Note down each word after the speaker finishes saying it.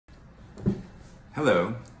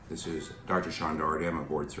Hello, this is Dr. Sean Doherty. I'm a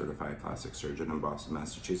board-certified plastic surgeon in Boston,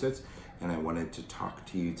 Massachusetts, and I wanted to talk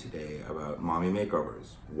to you today about Mommy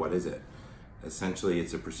Makeovers. What is it? Essentially,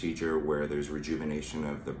 it's a procedure where there's rejuvenation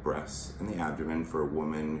of the breasts and the abdomen for a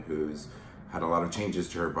woman who's had a lot of changes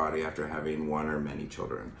to her body after having one or many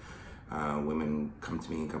children. Women come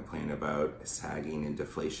to me and complain about sagging and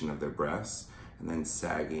deflation of their breasts, and then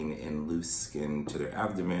sagging and loose skin to their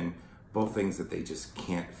abdomen, both things that they just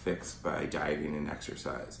can't fix by dieting and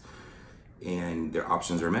exercise. And their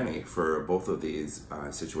options are many for both of these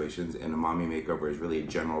situations, and a mommy makeover is really a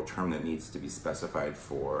general term that needs to be specified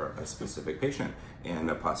for a specific patient,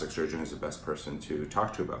 and a plastic surgeon is the best person to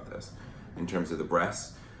talk to about this. In terms of the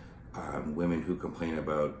breasts, women who complain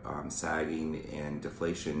about sagging and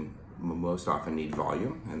deflation most often need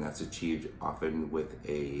volume, and that's achieved often with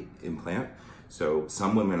a implant. So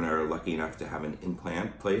some women are lucky enough to have an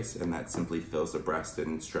implant placed, and that simply fills the breast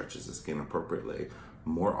and stretches the skin appropriately.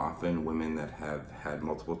 More often, women that have had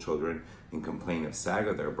multiple children and complain of sag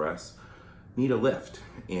of their breasts need a lift,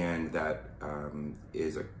 and that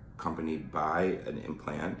is accompanied by an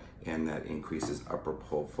implant, and that increases upper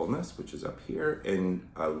pole fullness, which is up here, and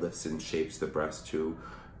lifts and shapes the breast to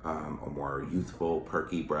a more youthful,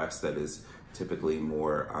 perky breast that is typically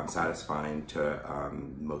more satisfying to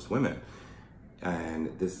most women.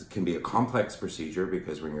 And this can be a complex procedure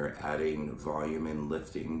because when you're adding volume and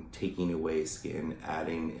lifting, taking away skin,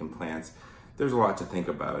 adding implants, there's a lot to think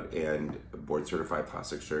about, and a board-certified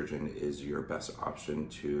plastic surgeon is your best option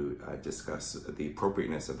to discuss the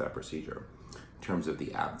appropriateness of that procedure. In terms of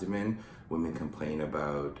the abdomen, women complain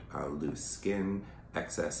about loose skin,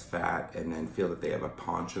 excess fat, and then feel that they have a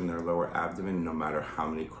paunch in their lower abdomen no matter how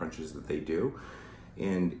many crunches that they do.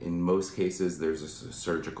 And in most cases, there's a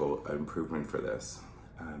surgical improvement for this.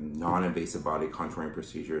 Non-invasive body contouring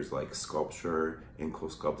procedures like sculpture and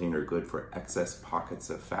co-sculpting are good for excess pockets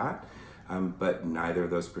of fat, but neither of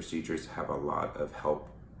those procedures have a lot of help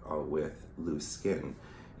with loose skin.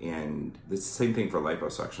 And the same thing for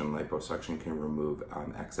liposuction. Liposuction can remove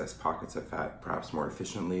excess pockets of fat perhaps more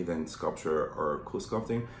efficiently than sculpture or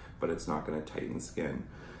co-sculpting, but it's not going to tighten skin.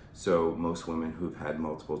 So most women who've had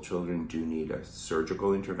multiple children do need a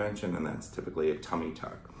surgical intervention, and that's typically a tummy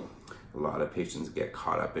tuck. A lot of patients get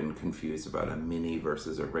caught up and confused about a mini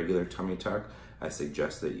versus a regular tummy tuck. I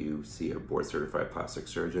suggest that you see a board-certified plastic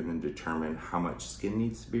surgeon and determine how much skin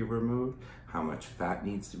needs to be removed, how much fat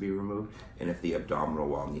needs to be removed, and if the abdominal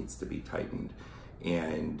wall needs to be tightened.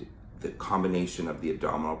 And the combination of the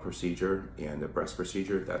abdominal procedure and the breast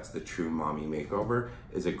procedure, that's the true mommy makeover,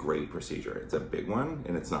 is a great procedure. It's a big one,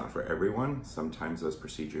 and it's not for everyone. Sometimes those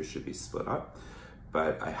procedures should be split up,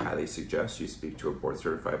 but I highly suggest you speak to a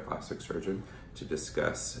board-certified plastic surgeon to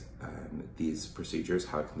discuss these procedures,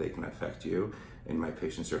 how they can affect you, and my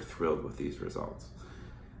patients are thrilled with these results.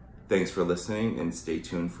 Thanks for listening, and stay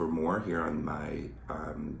tuned for more here on my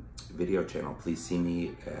video channel. Please see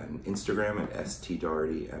me on Instagram at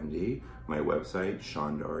stdohertymd, my website,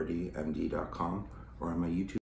 SeanDohertyMD.com, or on my YouTube.